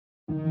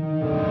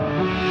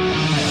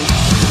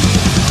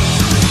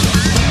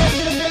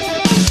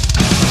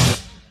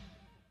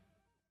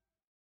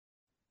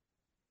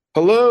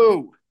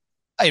Hello.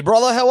 Hey,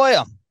 brother, how are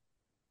you?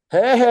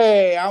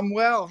 Hey, I'm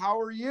well. How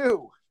are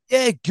you?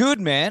 Yeah, good,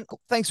 man.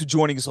 Thanks for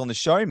joining us on the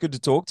show. Good to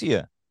talk to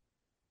you.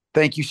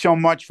 Thank you so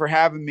much for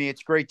having me.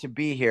 It's great to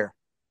be here.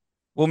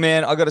 Well,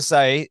 man, I got to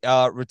say,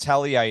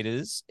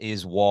 Retaliators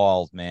is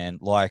wild, man.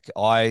 Like,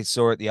 I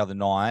saw it the other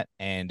night,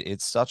 and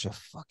it's such a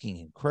fucking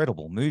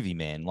incredible movie,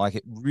 man. Like,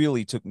 it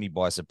really took me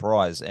by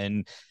surprise.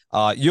 And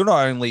you're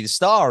not only the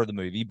star of the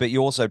movie, but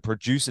you also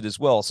produce it as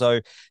well. So,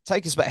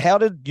 take us back. How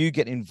did you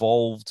get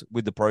involved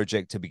with the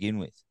project to begin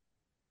with?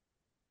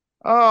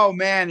 Oh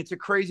man, it's a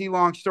crazy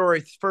long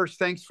story. First,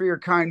 thanks for your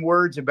kind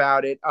words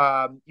about it.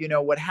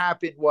 What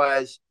happened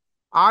was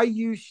I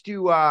used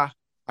to uh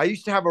I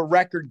used to have a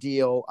record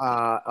deal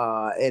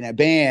in a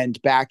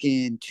band back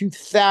in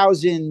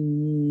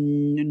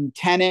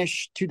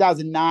 2010-ish,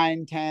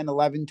 2009, 10,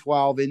 11,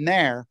 12 in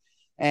there.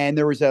 And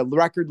there was a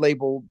record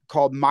label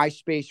called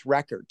MySpace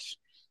Records.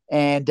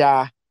 And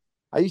I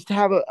used to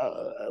have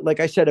like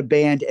I said, a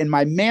band, and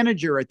my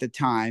manager at the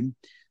time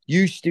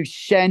used to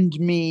send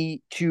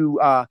me to.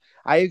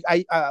 I'm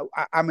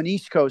an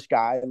East Coast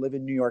guy. I live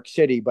in New York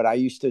City, but I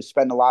used to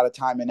spend a lot of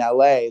time in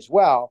LA as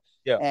well.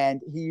 Yeah. And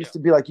he used to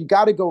be like, "You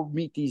got to go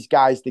meet these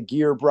guys, the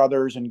Gear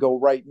Brothers, and go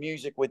write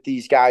music with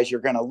these guys.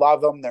 You're gonna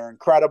love them. They're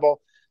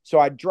incredible." So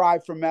I'd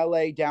drive from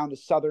LA down to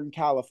Southern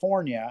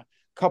California,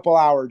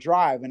 couple-hour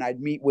drive, and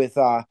I'd meet with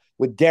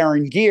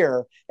Darren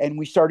Gear, and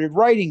we started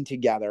writing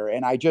together.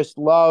 And I just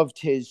loved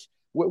his.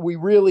 We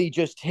really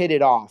just hit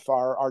it off.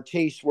 Our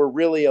tastes were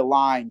really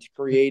aligned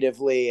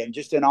creatively and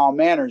just in all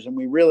manners, and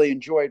we really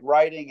enjoyed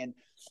writing. And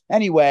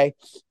anyway,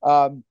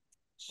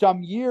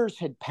 some years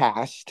had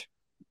passed,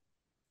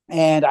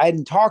 and I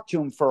hadn't talked to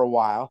him for a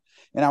while.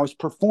 And I was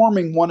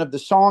performing one of the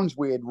songs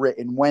we had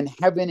written, "When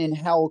Heaven and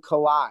Hell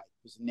Collide"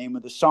 was the name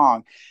of the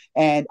song.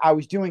 And I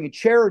was doing a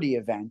charity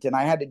event, and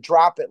I had to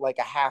drop it like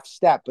a half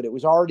step, but it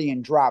was already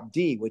in drop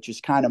D, which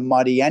is kind of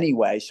muddy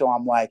anyway. So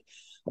I'm like,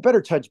 I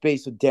better touch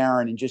base with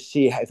Darren and just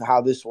see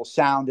how this will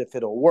sound, if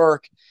it'll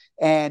work.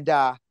 And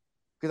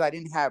because I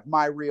didn't have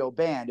my real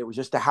band, it was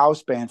just a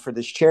house band for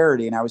this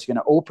charity, and I was going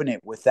to open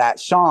it with that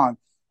song.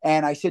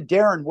 And I said,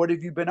 "Darren, what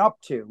have you been up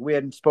to?" We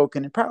hadn't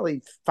spoken in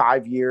probably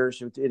 5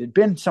 years. It had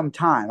been some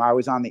time. I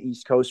was on the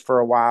East Coast for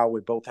a while.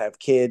 We both have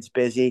kids,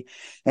 busy.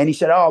 And he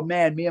said, "Oh,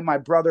 man, me and my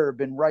brother have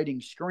been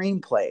writing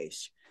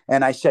screenplays."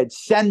 And I said,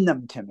 "Send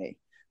them to me."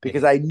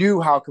 Because Yeah. I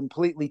knew how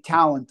completely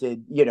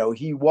talented,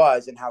 he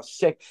was, and how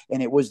sick.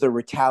 And it was the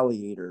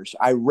Retaliators.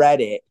 I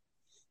read it.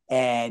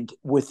 And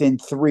within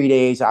 3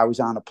 days, I was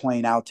on a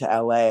plane out to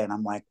LA, and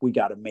I'm like, "We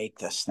got to make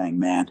this thing,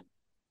 man."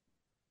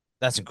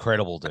 That's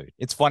incredible, dude.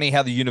 It's funny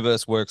how the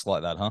universe works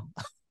like that, huh?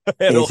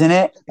 It all Isn't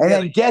it? And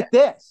together. then get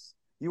this.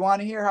 You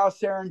want to hear how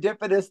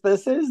serendipitous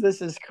this is?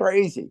 This is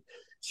crazy.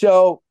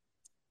 So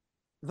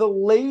the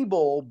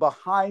label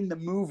behind the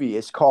movie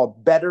is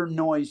called Better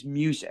Noise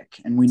Music,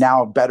 and we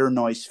now have Better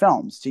Noise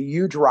Films. It's a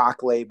huge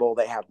rock label.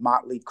 They have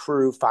Motley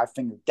Crue, Five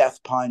Finger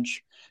Death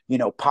Punch,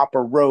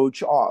 Papa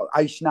Roach,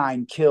 Ice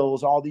Nine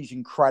Kills, all these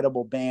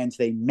incredible bands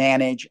they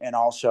manage, and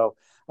also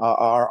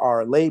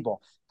our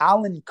label.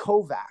 Alan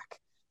Kovac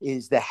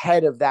is the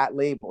head of that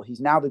label. He's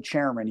now the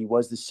chairman. He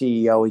was the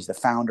CEO. He's the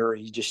founder.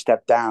 He just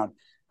stepped down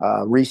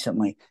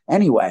recently.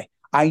 Anyway,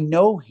 I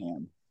know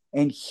him,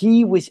 and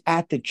he was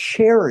at the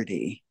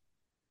charity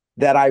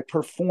that I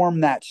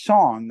performed that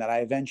song that I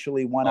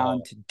eventually went on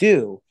Oh, to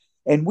do.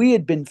 And we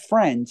had been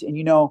friends. And,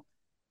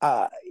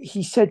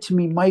 he said to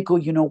me, "Michael,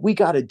 we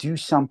got to do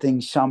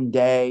something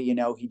someday."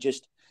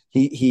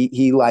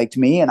 He liked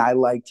me, and I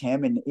liked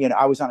him. And,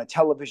 I was on a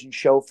television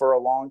show for a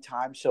long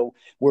time. So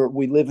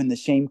we live in the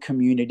same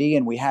community,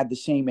 and we had the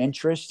same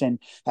interests. And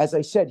as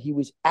I said, he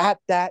was at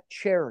that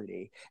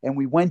charity, and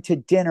we went to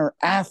dinner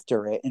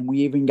after it, and we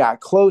even got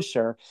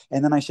closer.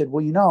 And then I said,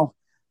 "Well,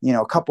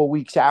 a couple of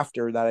weeks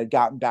after that, I'd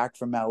gotten back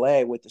from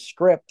LA with the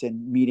script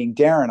and meeting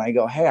Darren. I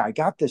go, "Hey, I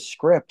got this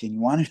script, and you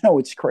want to know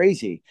what's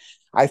crazy?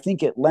 I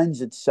think it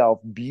lends itself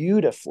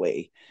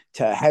beautifully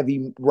to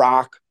heavy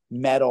rock,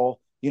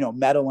 metal.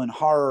 Metal and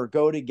horror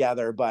go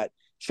together, but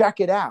check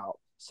it out."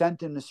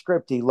 Sent him the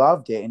script. He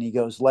loved it, and he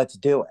goes, "Let's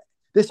do it."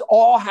 This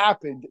all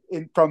happened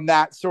from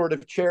that sort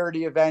of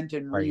charity event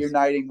and crazy.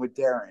 reuniting with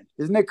Darren.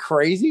 Isn't it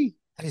crazy?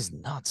 That is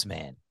nuts,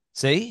 man.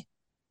 See?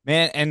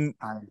 Man, and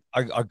I,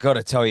 I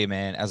gotta tell you,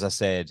 man, as I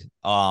said,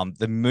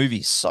 the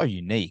movie's so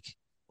unique.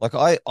 Like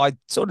I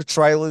saw the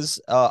trailers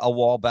a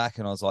while back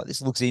and I was like,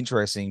 this looks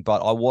interesting,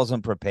 but I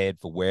wasn't prepared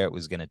for where it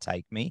was going to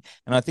take me.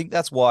 And I think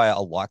that's why I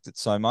liked it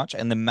so much.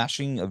 And the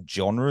mashing of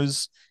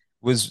genres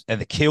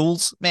and the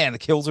kills, man, the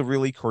kills are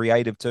really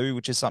creative too,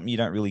 which is something you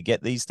don't really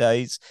get these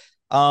days.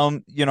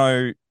 You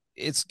know,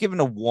 it's given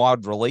a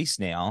wide release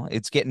now.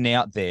 It's getting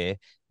out there,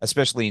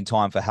 especially in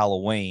time for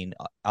Halloween.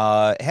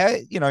 How,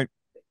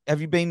 have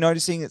you been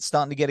noticing it's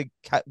starting to get a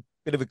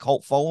bit of a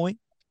cult following?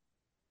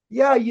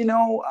 Yeah,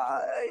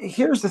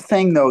 here's the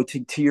thing though,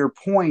 to your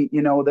point,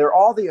 they're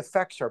all the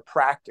effects are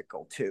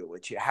practical too,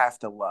 which you have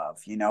to love.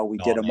 We did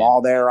Oh them man.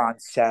 all there on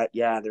set.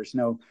 Yeah, there's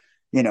no,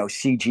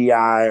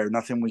 CGI or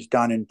nothing was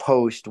done in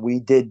post. We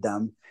did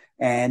them.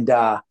 And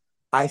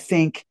I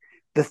think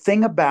the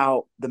thing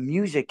about the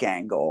music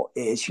angle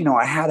is,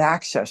 I had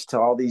access to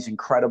all these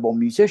incredible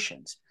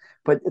musicians.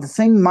 But the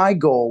thing, my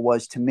goal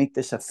was to make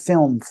this a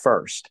film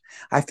first.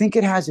 I think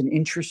it has an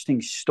interesting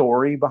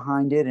story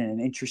behind it and an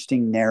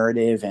interesting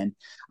narrative. And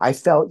I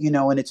felt,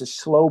 and it's a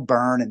slow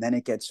burn and then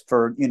it gets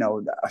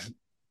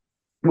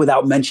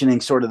without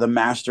mentioning sort of the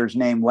master's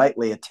name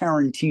lightly, a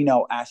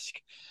Tarantino esque,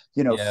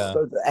 Yeah.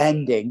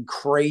 ending,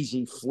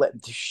 crazy flip,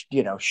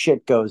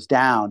 shit goes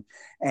down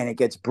and it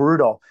gets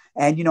brutal.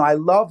 And, I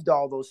loved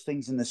all those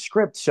things in the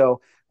script.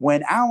 So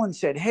when Alan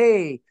said,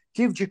 hey,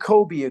 give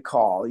Jacoby a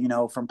call,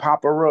 from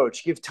Papa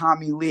Roach, give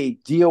Tommy Lee,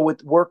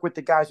 work with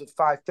the guys with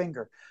Five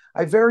Finger.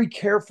 I very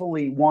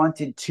carefully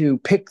wanted to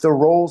pick the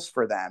roles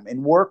for them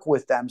and work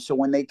with them. So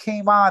when they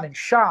came on and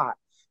shot,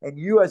 and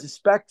you as a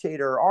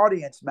spectator or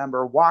audience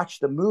member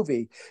watch the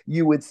movie,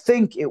 you would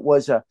think it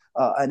was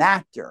an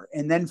actor,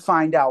 and then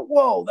find out,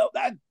 whoa,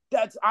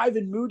 that's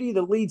Ivan Moody,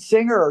 the lead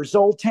singer, or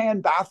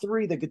Zoltan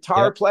Bathory, the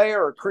guitar Yep.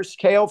 player, or Chris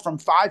Cale from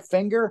Five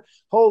Finger.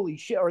 Holy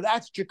shit! Or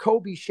that's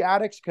Jacoby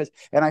Shaddix.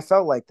 And I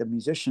felt like the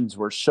musicians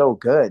were so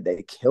good;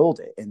 they killed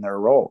it in their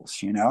roles.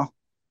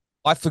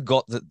 I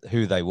forgot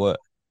who they were.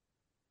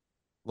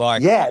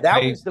 Like Yeah,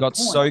 that I was the got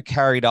point. so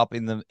carried up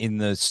in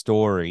the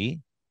story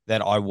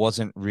that I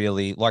wasn't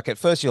really like at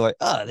first you're like,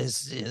 oh,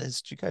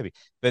 there's Jacoby.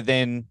 But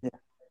then Yeah.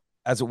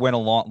 as it went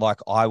along, like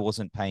I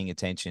wasn't paying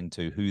attention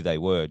to who they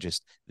were,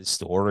 just the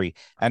story.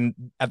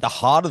 And at the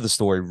heart of the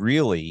story,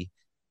 really,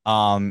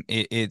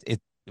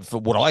 it for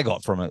what I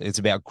got from it, it's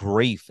about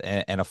grief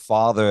and a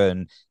father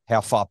and how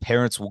far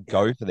parents will Yeah,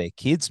 go for their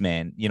kids,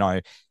 man.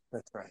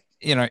 that's right.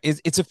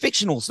 It's a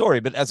fictional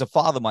story, but as a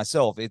father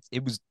myself,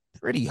 it was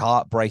pretty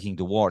heartbreaking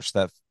to watch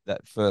that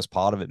first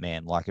part of it,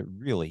 man. Like it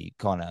really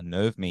kind of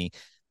unnerved me.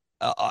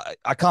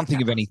 I can't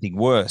think of anything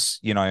worse.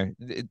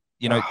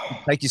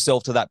 Take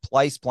yourself to that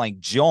place playing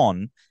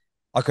John.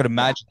 I could Yeah.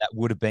 imagine that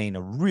would have been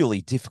a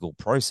really difficult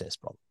process,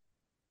 brother.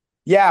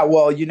 Yeah,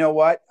 well, you know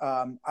what?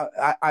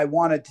 I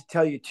wanted to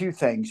tell you two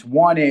things.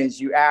 One is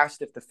you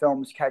asked if the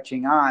film's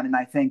catching on, and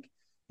I think,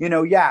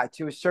 yeah,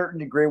 to a certain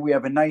degree, we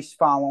have a nice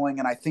following,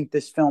 and I think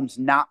this film's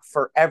not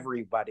for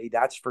everybody,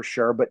 that's for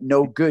sure, but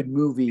no good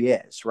movie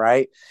is,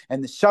 right?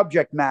 And the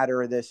subject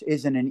matter of this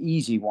isn't an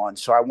easy one,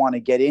 so I want to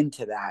get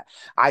into that.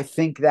 I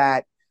think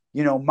that,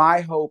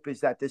 my hope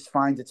is that this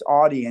finds its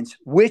audience,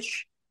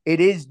 which it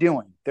is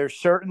doing. There's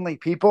certainly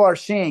people are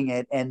seeing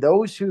it, and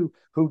those who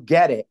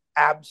get it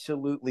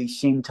absolutely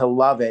seem to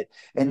love it,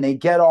 and they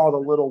get all the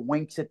little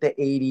winks at the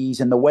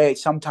 80s and the way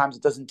sometimes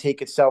it doesn't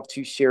take itself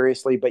too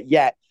seriously, but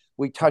yet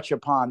we touch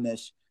upon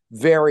this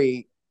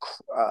very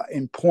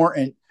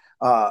important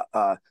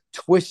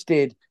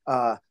twisted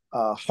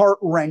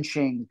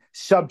heart-wrenching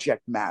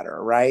subject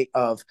matter, right?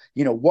 Of,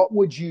 what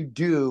would you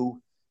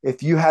do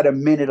if you had a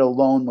minute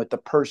alone with the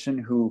person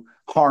who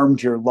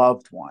harmed your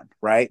loved one,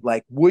 right?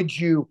 Like, would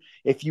you,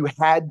 if you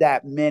had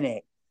that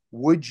minute,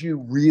 would you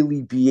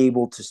really be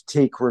able to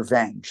take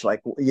revenge?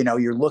 Like,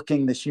 you're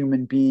looking this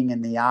human being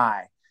in the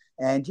eye.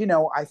 And,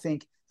 I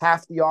think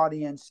half the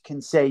audience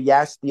can say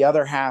yes. The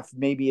other half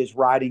maybe is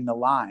riding the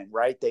line,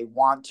 right? They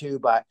want to,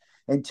 but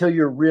until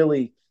you're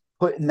really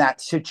put in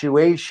that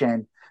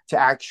situation to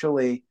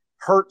actually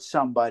hurt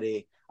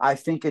somebody, I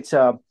think it's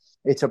a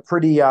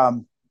pretty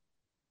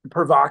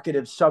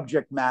provocative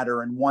subject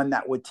matter, and one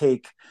that would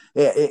take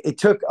it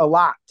took a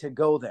lot to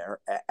go there.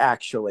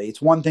 Actually,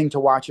 it's one thing to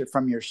watch it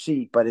from your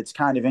seat, but it's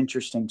kind of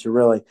interesting to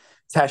really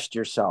test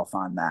yourself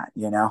on that.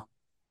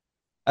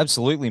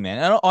 Absolutely, man.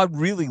 And I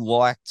really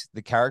liked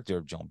the character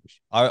of John Bush.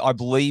 I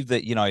believe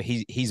that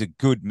he's a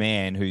good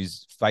man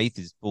whose faith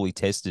is fully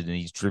tested and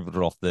he's driven it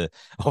off the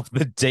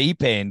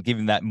deep end,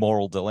 given that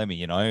moral dilemma.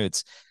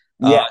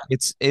 Yeah.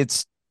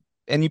 It's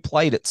and you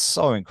played it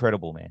so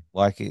incredible, man.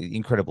 Like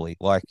incredibly,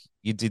 like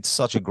you did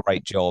such a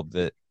great job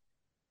that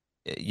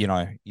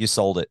you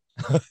sold it.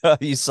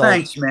 You sold.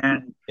 Thanks,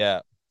 man.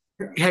 Yeah.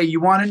 Hey,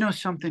 you want to know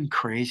something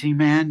crazy,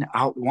 man?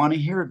 I want to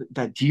hear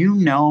that. Do you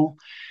know,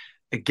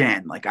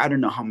 again, like, I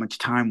don't know how much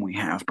time we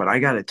have, but I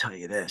got to tell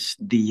you this.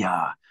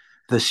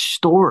 The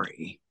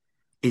story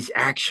is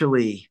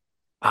actually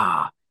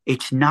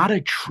it's not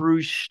a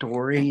true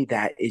story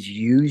that is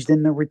used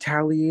in the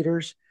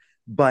Retaliators,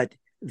 but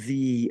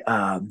the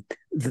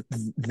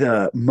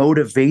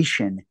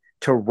motivation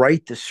to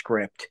write the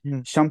script,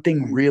 Hmm.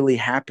 something really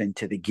happened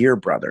to the Gear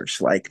brothers.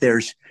 Like,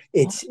 this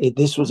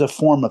was a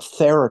form of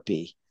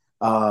therapy.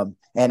 I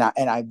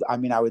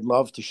mean, I would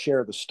love to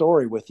share the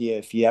story with you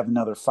if you have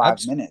another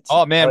 5 minutes.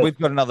 Oh man, we've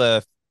got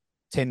another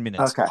 10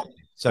 minutes. Okay.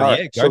 So All right.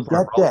 yeah, go So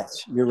for it, get brother.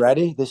 this. You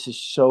ready? This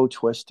is so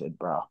twisted,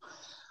 bro.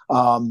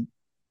 Um,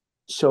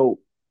 so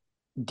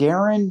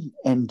Darren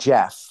and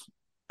Jeff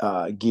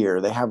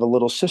Gear, they have a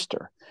little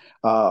sister.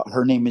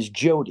 Her name is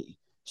Jody.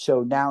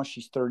 So now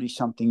she's 30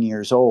 something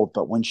years old.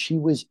 But when she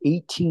was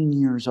 18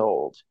 years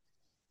old,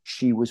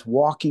 She was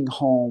walking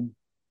home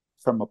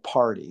from a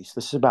party. So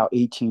this is about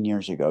 18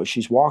 years ago.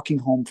 She's walking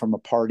home from a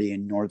party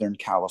in Northern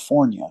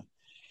California.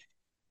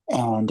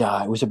 And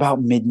it was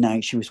about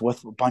midnight. She was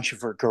with a bunch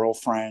of her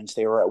girlfriends.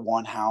 They were at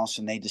one house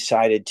and they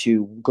decided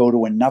to go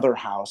to another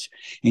house.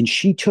 And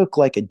she took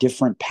like a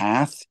different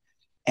path.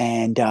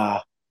 And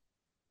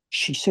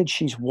she said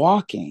she's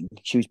walking.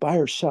 She was by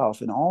herself.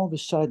 And all of a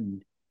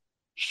sudden,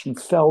 she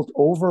felt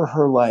over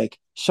her like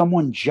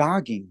someone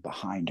jogging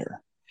behind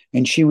her.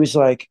 And she was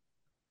like,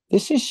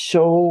 this is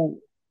so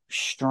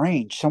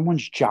strange.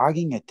 Someone's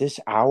jogging at this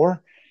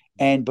hour.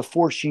 And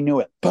before she knew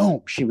it,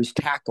 boom, she was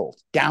tackled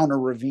down a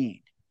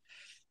ravine.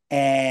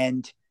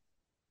 And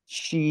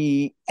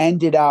she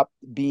ended up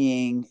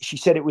being, she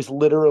said it was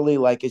literally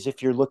like as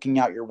if you're looking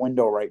out your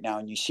window right now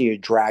and you see a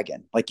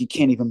dragon. Like you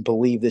can't even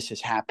believe this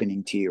is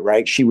happening to you,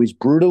 right? She was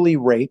brutally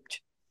raped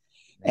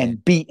Man.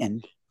 and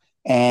beaten.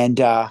 And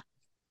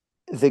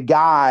the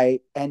guy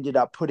ended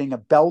up putting a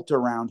belt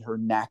around her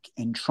neck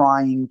and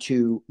trying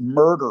to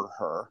murder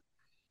her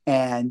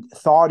and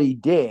thought he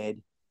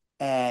did.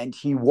 And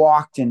he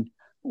walked and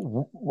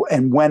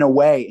went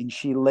away. And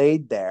she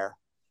laid there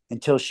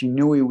until she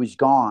knew he was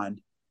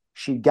gone.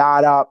 She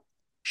got up,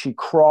 she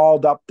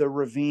crawled up the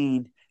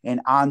ravine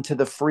and onto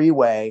the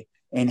freeway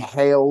and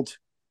hailed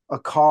a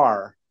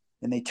car.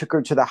 And they took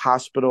her to the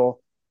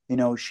hospital. You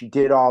know, she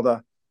did all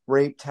the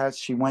rape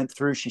tests she went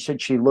through. She said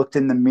she looked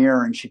in the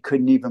mirror and she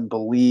couldn't even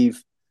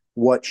believe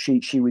what she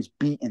was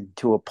beaten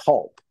to a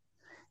pulp.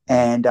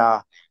 Man. And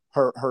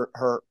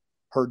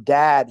her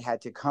dad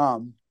had to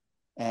come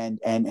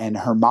and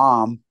her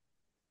mom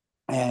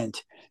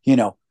and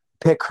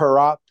pick her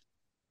up.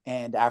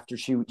 And after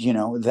she,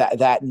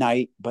 that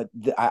night, but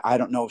I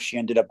don't know if she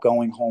ended up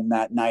going home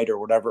that night or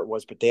whatever it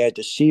was, but they had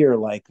to see her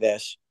like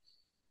this.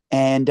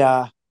 And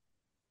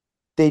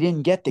they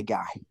didn't get the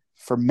guy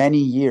for many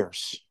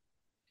years.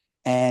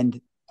 And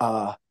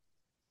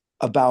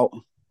about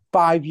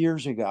 5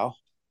 years ago,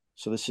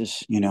 so this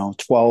is,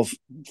 12,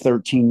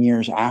 13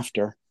 years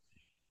after,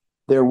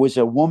 there was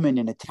a woman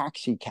in a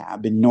taxi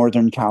cab in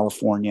Northern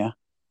California.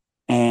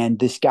 And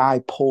this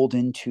guy pulled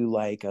into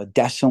like a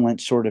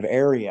desolate sort of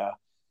area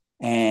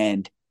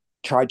and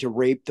tried to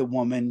rape the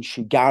woman.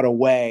 She got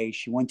away.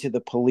 She went to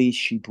the police.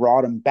 She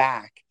brought him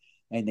back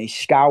and they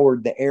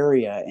scoured the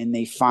area and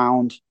they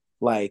found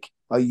like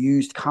a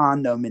used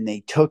condom and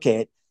they took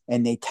it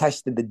and they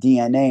tested the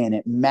DNA and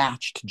it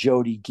matched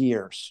Jody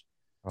Gears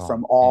Oh,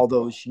 from man. all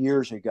those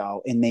years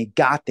ago and they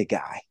got the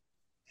guy.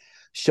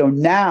 So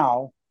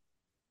now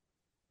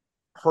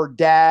her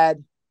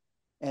dad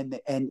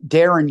and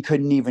Darren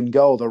couldn't even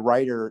go, the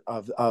writer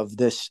of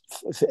this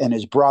and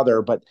his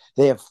brother, but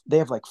they have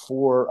like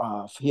four.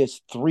 He has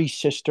three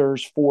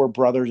sisters, four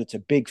brothers. It's a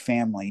big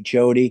family,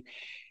 Jody.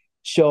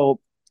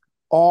 So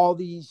all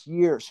these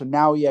years, so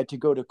now he had to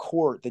go to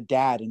court, the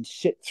dad, and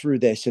sit through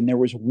this. And there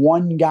was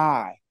one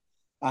guy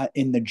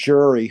in the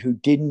jury who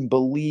didn't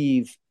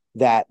believe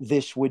that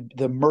this would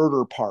the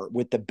murder part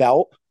with the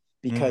belt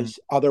Mm. because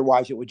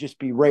otherwise it would just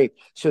be rape.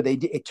 So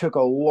it took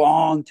a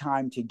long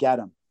time to get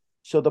him.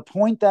 So the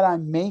point that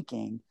I'm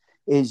making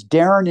is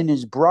Darren and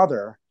his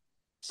brother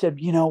said,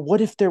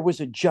 what if there was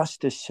a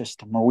justice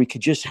system where we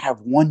could just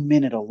have 1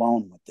 minute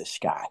alone with this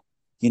guy?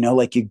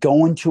 Like you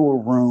go into a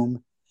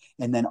room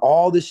and then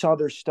all this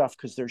other stuff,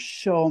 because there's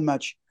so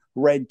much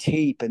red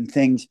tape and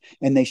things.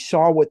 And they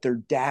saw what their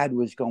dad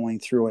was going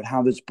through and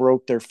how this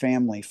broke their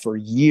family for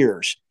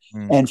years.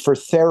 Mm. And for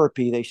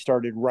therapy, they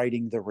started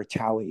writing the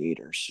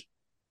Retaliators.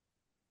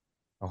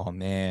 Oh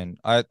man,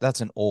 that's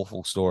an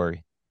awful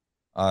story.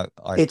 I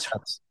It's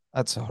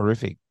that's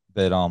horrific.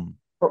 But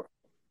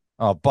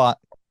oh, but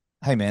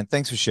hey man,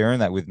 thanks for sharing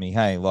that with me.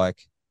 Hey, like,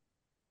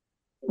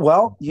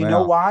 Well, you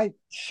know wow, why?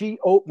 She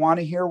want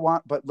to hear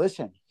one, but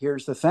listen,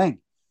 here's the thing.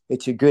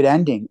 It's a good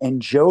ending.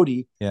 And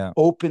Jody yeah,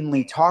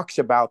 openly talks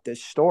about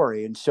this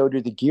story, and so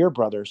do the Gear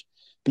brothers,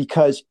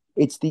 because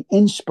it's the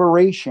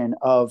inspiration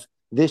of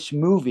this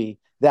movie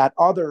that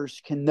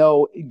others can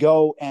know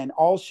go and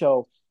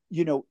also,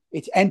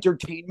 it's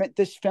entertainment,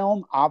 this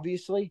film,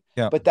 obviously,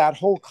 yeah. but that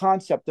whole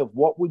concept of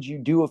what would you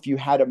do if you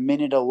had a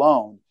minute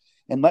alone?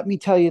 And let me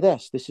tell you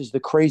this is the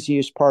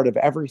craziest part of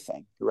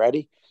everything. You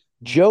ready?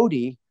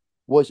 Jody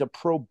was a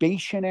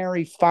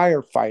probationary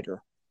firefighter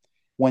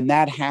when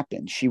that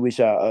happened. She was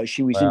in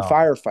Wow.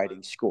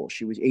 firefighting school.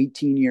 She was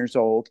 18 years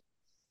old.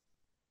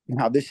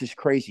 Now this is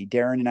crazy.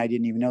 Darren and I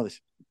didn't even know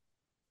this.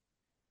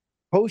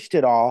 Post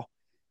it all.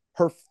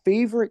 Her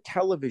favorite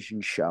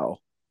television show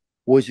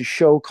was a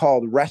show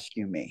called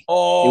Rescue Me.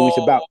 It was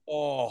about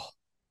Oh,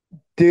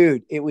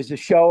 dude. It was a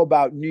show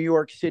about New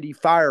York City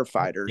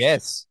firefighters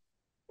yes,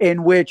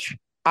 in which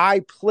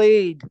I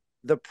played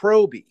the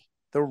probie,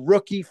 the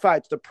rookie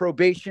fights, the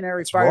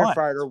probationary that's right.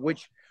 firefighter,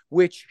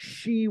 which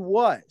she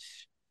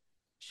was.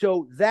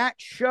 So that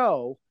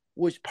show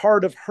was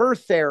part of her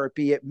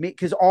therapy at me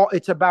because all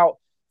it's about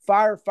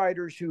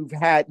firefighters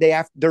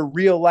they're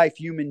real life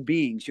human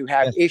beings who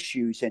have Yes.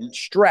 issues and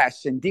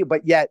stress and deal,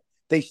 but yet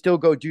they still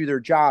go do their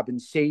job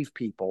and save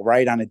people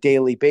right on a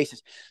daily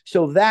basis.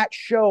 So that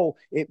show,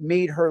 it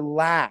made her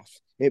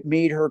laugh. It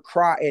made her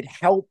cry. It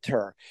helped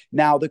her.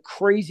 Now, the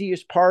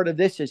craziest part of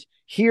this is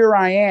here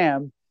I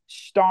am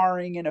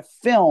starring in a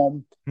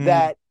film Mm.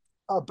 that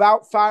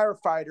about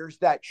firefighters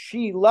that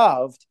she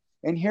loved.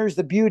 And here's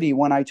the beauty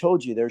when I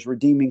told you there's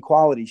redeeming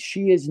qualities.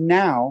 She is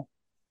now,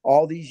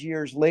 all these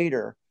years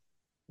later,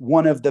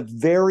 one of the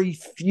very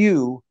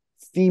few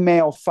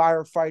female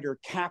firefighter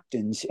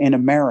captains in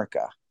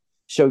America.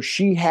 So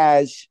she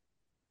has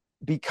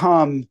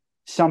become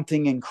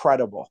something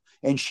incredible.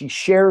 And she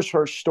shares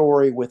her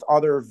story with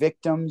other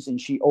victims and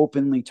she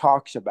openly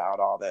talks about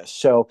all this.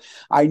 So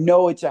I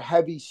know it's a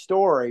heavy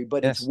story,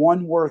 but it's Yes.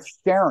 one worth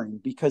sharing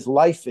because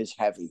life is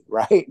heavy,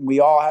 right? And we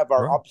all have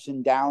our Right. ups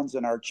and downs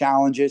and our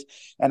challenges.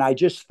 And I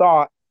just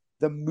thought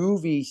the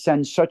movie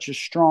sends such a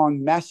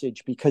strong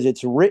message because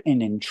it's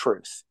written in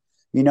truth.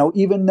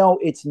 Even though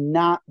it's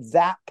not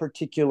that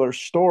particular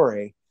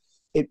story,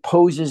 it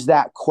poses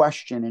that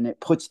question and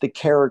it puts the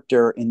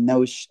character in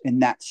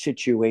that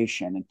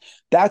situation. And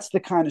that's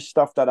the kind of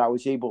stuff that I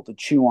was able to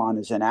chew on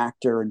as an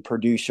actor and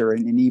producer.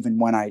 And even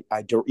when I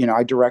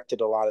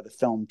directed a lot of the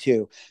film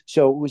too.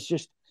 So it was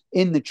just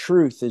in the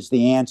truth is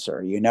the answer,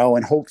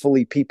 and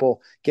hopefully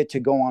people get to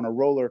go on a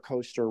roller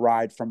coaster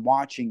ride from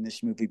watching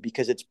this movie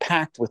because it's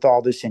packed with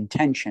all this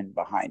intention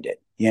behind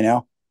it.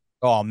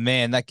 Oh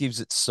man, that gives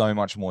it so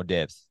much more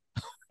depth.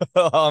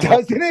 I mean,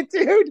 Doesn't it,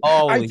 dude? I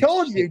holy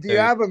told you. shit, Do you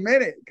dude. have a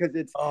minute? Because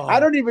I Oh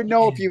don't even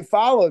know if man. you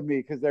followed me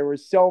because there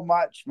was so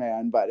much,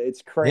 man, but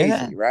it's Yeah.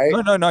 crazy, right?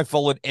 No, no, no,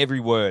 followed every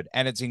word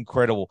and it's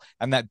incredible.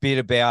 And that bit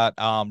about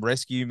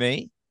rescue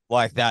me,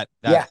 like that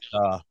Yeah.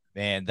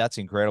 man, that's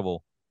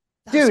incredible.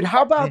 That's Dude,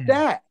 how about man.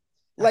 that?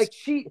 That's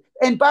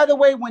And by the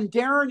way, when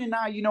Darren and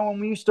I, when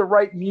we used to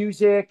write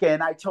music,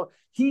 and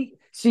he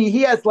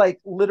has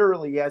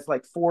literally he has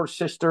like four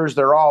sisters,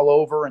 they're all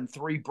over, and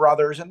three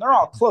brothers, and they're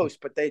all close,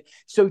 but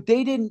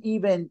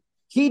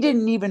he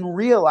didn't even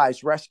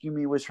realize Rescue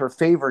Me was her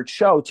favorite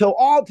show till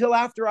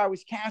after I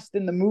was cast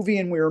in the movie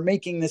and we were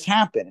making this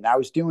happen and I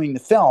was doing the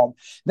film.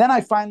 Then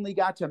I finally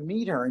got to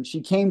meet her and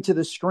she came to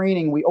the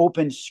screening. We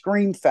opened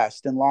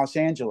Screamfest in Los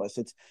Angeles.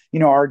 It's,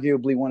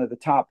 arguably one of the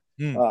top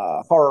mm.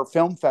 horror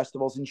film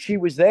festivals, and she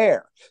was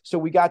there. So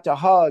we got to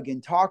hug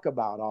and talk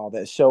about all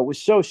this. So it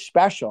was so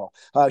special.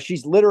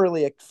 She's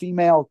literally a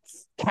female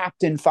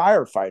captain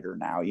firefighter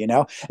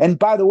now. And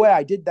by the way,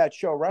 I did that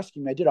show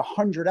Rescue Me. I did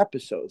 100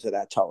 episodes of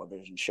that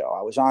television show.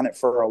 I was on it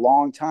for a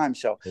long time.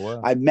 So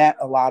Wow. I met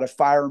a lot of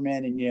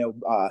firemen, and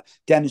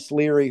Dennis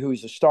Leary,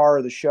 who's the star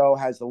of the show,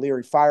 has the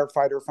Leary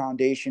Firefighter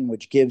Foundation,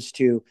 which gives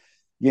to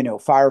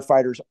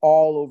firefighters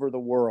all over the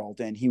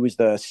world. And he was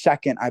the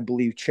second, I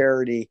believe,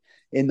 charity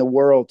in the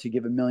world to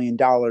give $1 million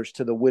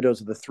to the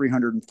widows of the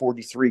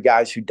 343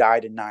 guys who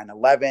died in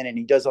 9/11. And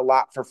he does a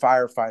lot for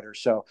firefighters.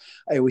 So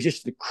it was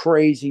just the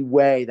crazy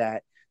way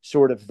that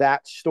sort of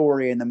that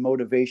story and the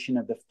motivation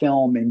of the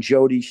film and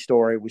Jodie's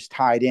story was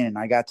tied in.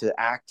 I got to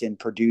act and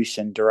produce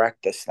and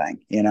direct this thing.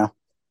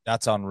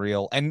 That's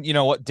unreal. And you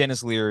know what?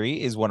 Dennis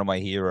Leary is one of my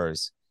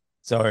heroes.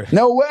 So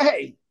No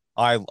way.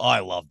 I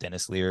love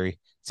Dennis Leary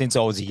since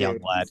I was a young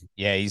Dude, lad.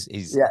 Yeah, he's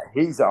yeah,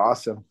 he's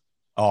awesome.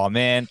 oh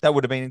man, that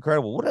would have been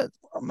incredible. What an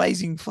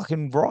amazing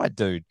fucking ride,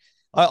 dude.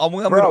 I'm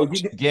going to Bro,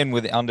 watch it again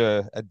with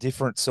under a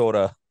different sort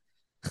of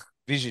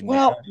vision, you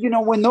know? well,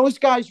 when those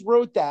guys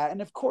wrote that,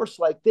 and of course,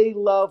 like they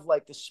love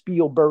like the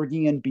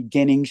Spielbergian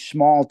beginning,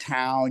 small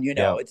town,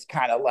 Yeah. it's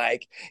kind of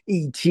like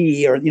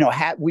E.T. or,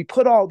 we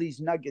put all these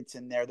nuggets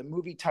in there. The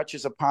movie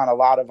touches upon a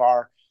lot of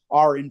our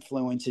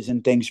influences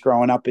and things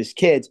growing up as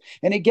kids.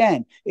 And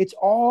again, it's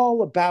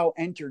all about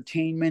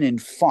entertainment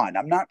and fun.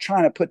 I'm not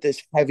trying to put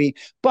this heavy,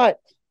 but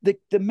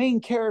the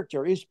main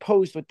character is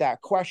posed with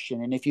that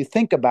question. And if you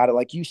think about it,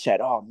 like you said,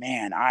 oh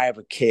man, I have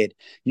a kid.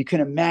 You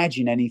can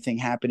imagine anything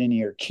happening to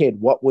your kid.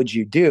 What would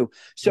you do? Mm,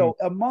 So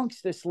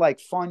amongst this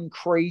like fun,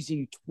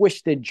 crazy,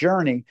 twisted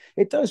journey,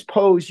 it does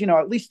pose,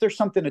 at least there's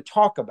something to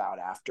talk about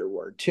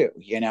afterward too.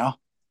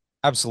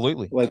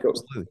 absolutely. Like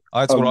Absolutely.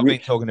 That's a what I've been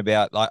talking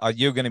about. Like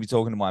you're going to be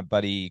talking to my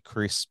buddy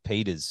Chris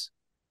Peters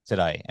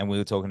today, and we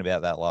were talking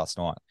about that last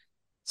night.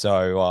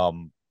 So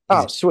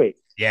oh, he's sweet.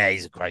 yeah,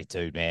 he's a great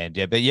dude, man.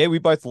 Yeah, but yeah, we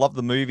both love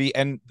the movie.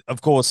 And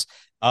of course,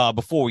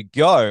 before we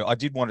go, I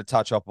did want to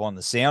touch up on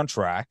the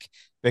soundtrack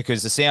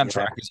because the Yeah,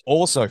 soundtrack is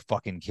also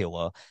fucking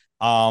killer.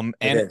 it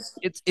And is.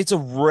 it's a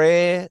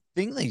rare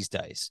thing these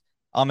days.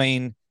 I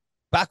mean,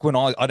 back when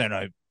I don't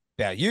know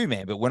about you,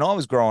 man, but when I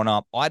was growing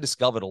up, I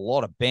discovered a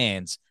lot of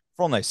bands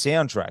from those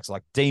soundtracks,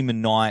 like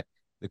Demon Knight,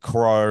 The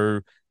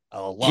Crow,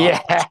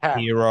 Last Yeah.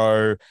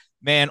 Hero,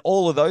 man,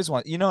 all of those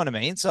ones. You know what I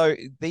mean? So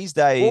these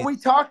Well, days, we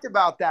talked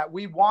about that.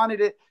 We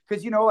wanted it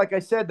because, like I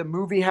said, the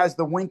movie has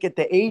the wink at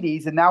the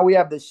 80s, and now we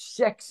have this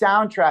sick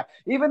soundtrack.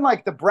 Even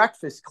like the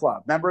Breakfast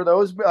Club. Remember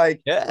those?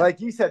 yeah.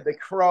 Like you said, The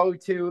Crow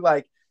too.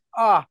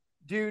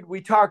 Dude,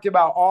 we talked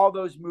about all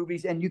those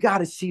movies, and you got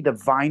to see the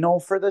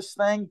vinyl for this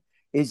thing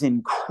is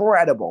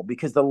incredible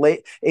because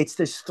it's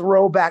this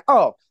throwback.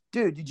 Oh,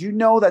 dude, did you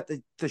know that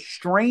the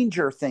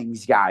Stranger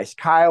Things guys,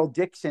 Kyle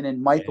Dixon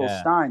and Michael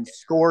Yeah. Stein,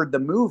 scored the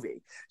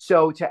movie?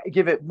 So to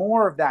give it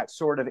more of that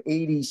sort of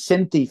 80s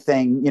synthy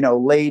thing,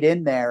 laid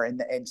in there,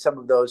 and some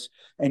of those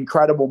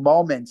incredible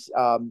moments,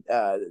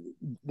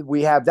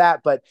 we have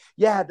that. But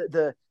yeah,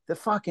 the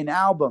fucking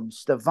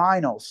albums, the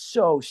vinyl,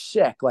 so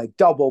sick, like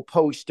double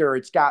poster.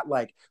 It's got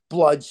like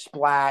blood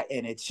splat,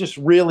 and it's just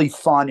really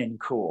fun and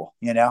cool.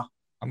 I'm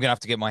gonna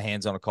have to get my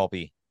hands on a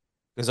copy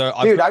because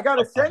I've Dude, heard, I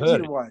gotta I've send heard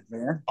you it. one,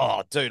 man.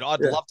 Oh, dude, I'd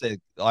Yeah. love to,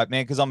 like,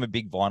 man, because I'm a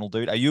big vinyl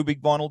dude. Are you a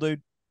big vinyl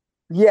dude?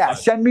 Yeah, Oh,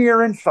 send me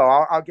your info.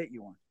 I'll get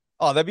you one.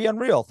 oh, that'd be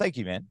unreal. Thank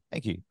you, man.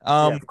 Thank you.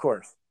 Yeah, of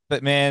course.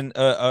 But man,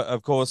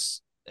 of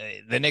course,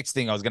 the next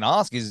thing I was going to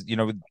ask is,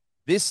 with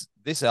this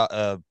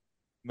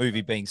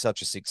movie being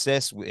such a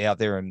success out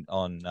there and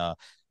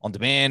on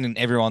demand, and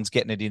everyone's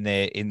getting it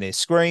in their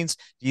screens,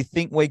 do you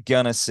think we're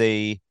gonna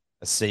see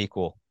a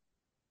sequel?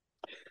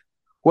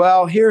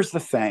 Well, here's the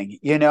thing.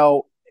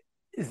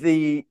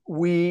 The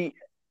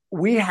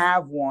we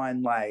have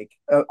one like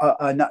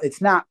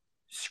it's not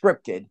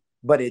scripted,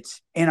 but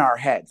it's in our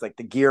heads. Like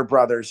the Gear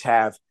brothers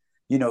have,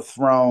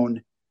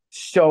 thrown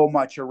so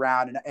much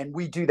around, and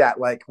we do that.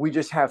 Like we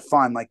just have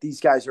fun. Like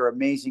these guys are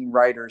amazing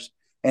writers,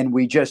 and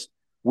we just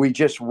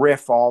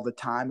riff all the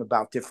time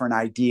about different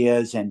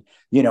ideas. And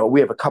we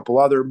have a couple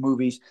other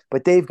movies,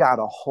 but they've got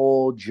a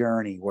whole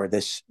journey where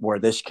this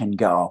can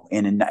go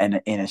in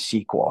a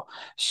sequel.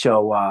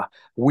 So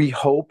we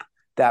hope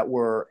that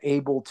we're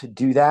able to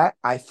do that.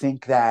 I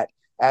think that,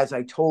 as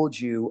I told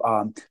you,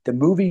 the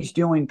movie's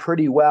doing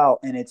pretty well,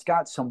 and it's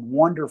got some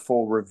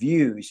wonderful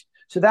reviews.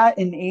 So that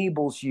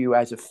enables you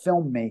as a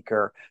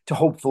filmmaker to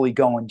hopefully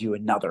go and do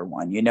another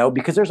one,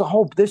 because there's a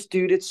whole, this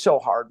dude, it's so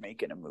hard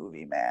making a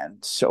movie, man.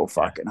 It's so Yeah.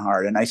 fucking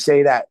hard. And I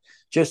say that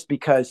just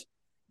because,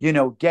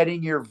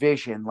 getting your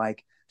vision,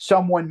 like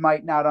someone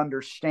might not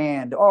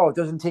understand, oh, it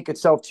doesn't take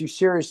itself too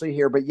seriously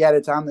here, but yet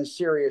it's on this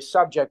serious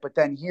subject. But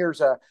then here's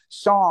a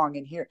song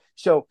and here.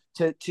 So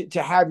to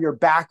have your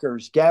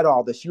backers get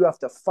all this, you have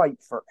to fight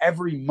for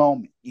every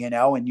moment,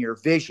 in your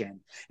vision.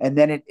 And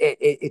then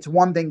it's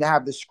one thing to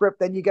have the script,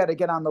 then you got to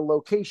get on the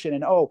location,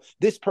 and oh,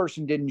 this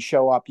person didn't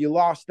show up, you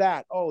lost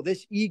that, oh,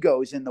 this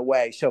ego's in the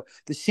way, so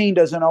the scene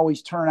doesn't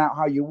always turn out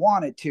how you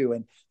want it to,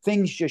 and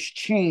things just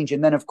change.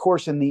 And then of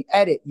course in the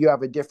edit you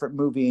have a different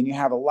movie, and you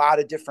have a lot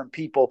of different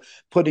people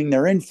putting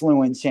their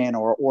influence in,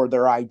 or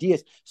their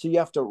ideas. So you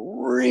have to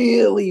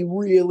really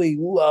really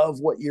love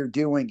what you're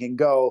doing and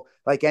go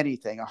like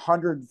anything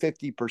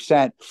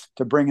 150%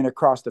 to bring it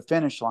across the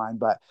finish line.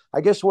 But I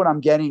guess what I'm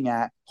getting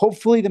at,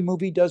 hopefully the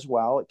movie does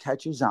well, it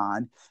catches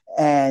on.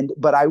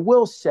 But I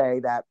will say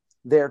that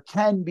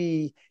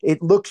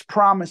it looks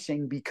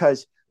promising,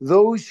 because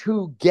those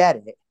who get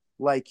it,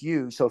 like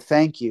you, so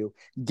thank you,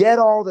 get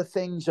all the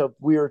things of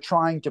we are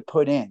trying to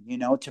put in,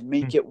 to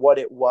make it what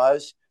it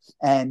was.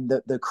 And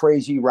the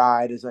crazy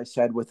ride, as I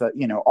said, with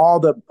all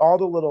the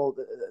little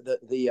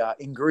the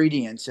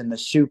ingredients in the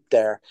soup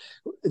there,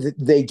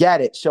 they get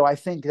it. So I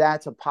think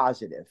that's a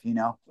positive,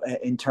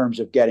 in terms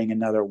of getting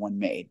another one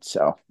made.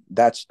 So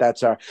that's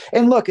our,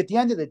 and look, at the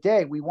end of the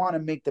day, we want to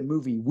make the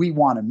movie we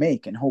want to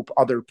make and hope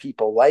other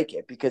people like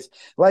it, because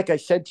like I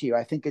said to you,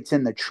 I think it's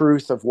in the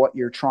truth of what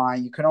you're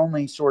trying. You can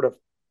only sort of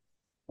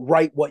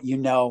write what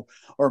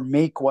or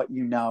make what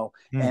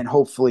Hmm. and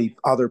hopefully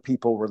other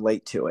people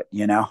relate to it.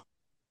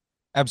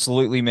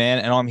 Absolutely, man.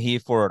 And I'm here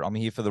for it. I'm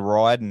here for the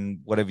ride and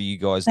whatever you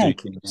guys do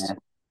Thank you, next. man.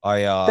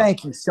 I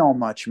Thank you so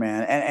much,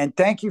 man. And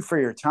thank you for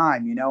your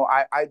time.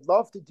 I'd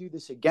love to do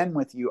this again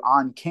with you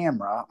on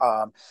camera.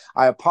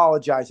 I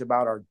apologize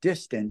about our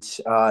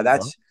distance. Man,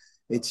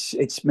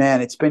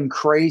 it's been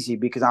crazy,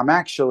 because I'm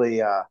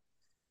actually,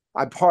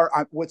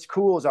 what's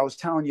cool is I was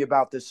telling you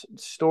about this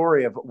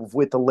story of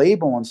with the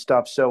label and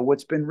stuff. So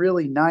what's been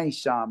really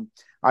nice,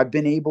 I've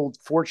been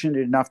fortunate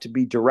enough to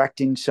be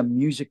directing some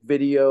music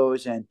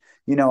videos, and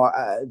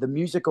the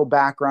musical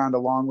background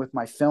along with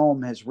my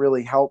film has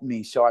really helped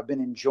me. So I've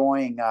been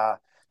enjoying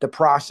the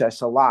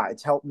process a lot.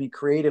 It's helped me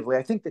creatively.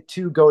 I think the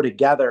two go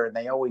together, and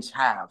they always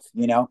have.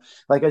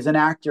 Like as an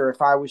actor,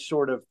 if I was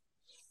sort of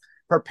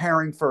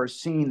preparing for a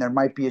scene, there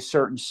might be a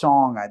certain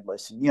song I'd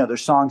listen.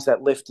 There's songs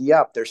that lift you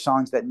up, there's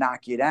songs that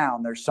knock you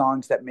down, there's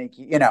songs that make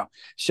you.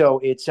 So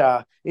it's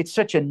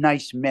such a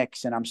nice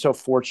mix, and I'm so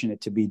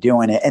fortunate to be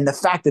doing it. And the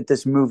fact that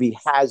this movie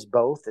has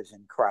both is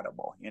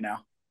incredible.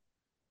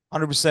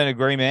 100%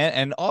 agree, man.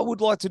 And I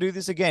would like to do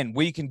this again.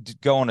 We can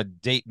go on a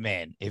deep,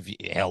 man, if you,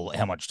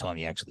 how much time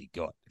you actually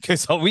got.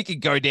 Because we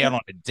could go down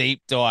on a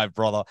deep dive,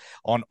 brother,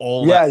 on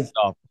all that Yeah.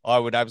 stuff. I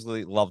would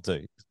absolutely love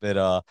to.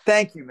 But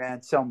Thank you,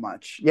 man, so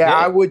much. Yeah, yeah,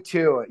 I would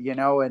too,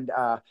 and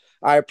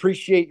I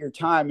appreciate your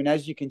time. And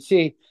as you can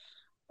see,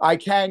 I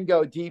can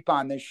go deep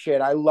on this shit.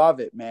 I love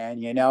it, man.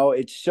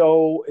 It's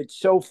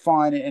so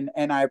fun,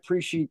 and I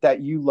appreciate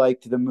that you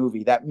liked the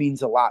movie. That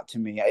means a lot to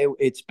me.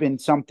 It's been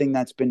something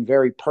that's been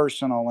very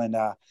personal, and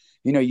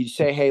you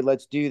say, "Hey,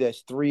 let's do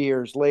this." 3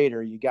 years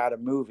later, you got a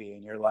movie,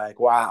 and you're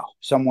like, "Wow,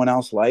 someone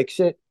else likes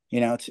it."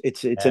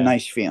 It's a yeah.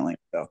 nice feeling.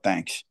 So,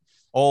 thanks.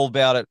 all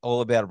about it,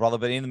 brother.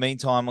 But in the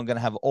meantime, I'm going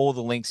to have all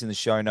the links in the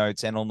show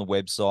notes and on the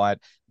website.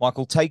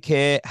 Michael, take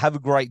care. Have a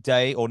great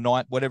day or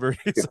night, whatever it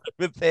is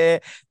over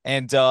there.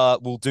 And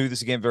we'll do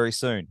this again very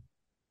soon.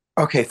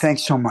 Okay,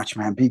 thanks so much,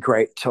 man. Be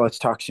great. So let's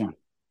talk soon.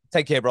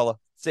 Take care, brother.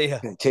 See ya.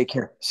 Okay, take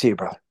care. See you,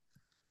 brother.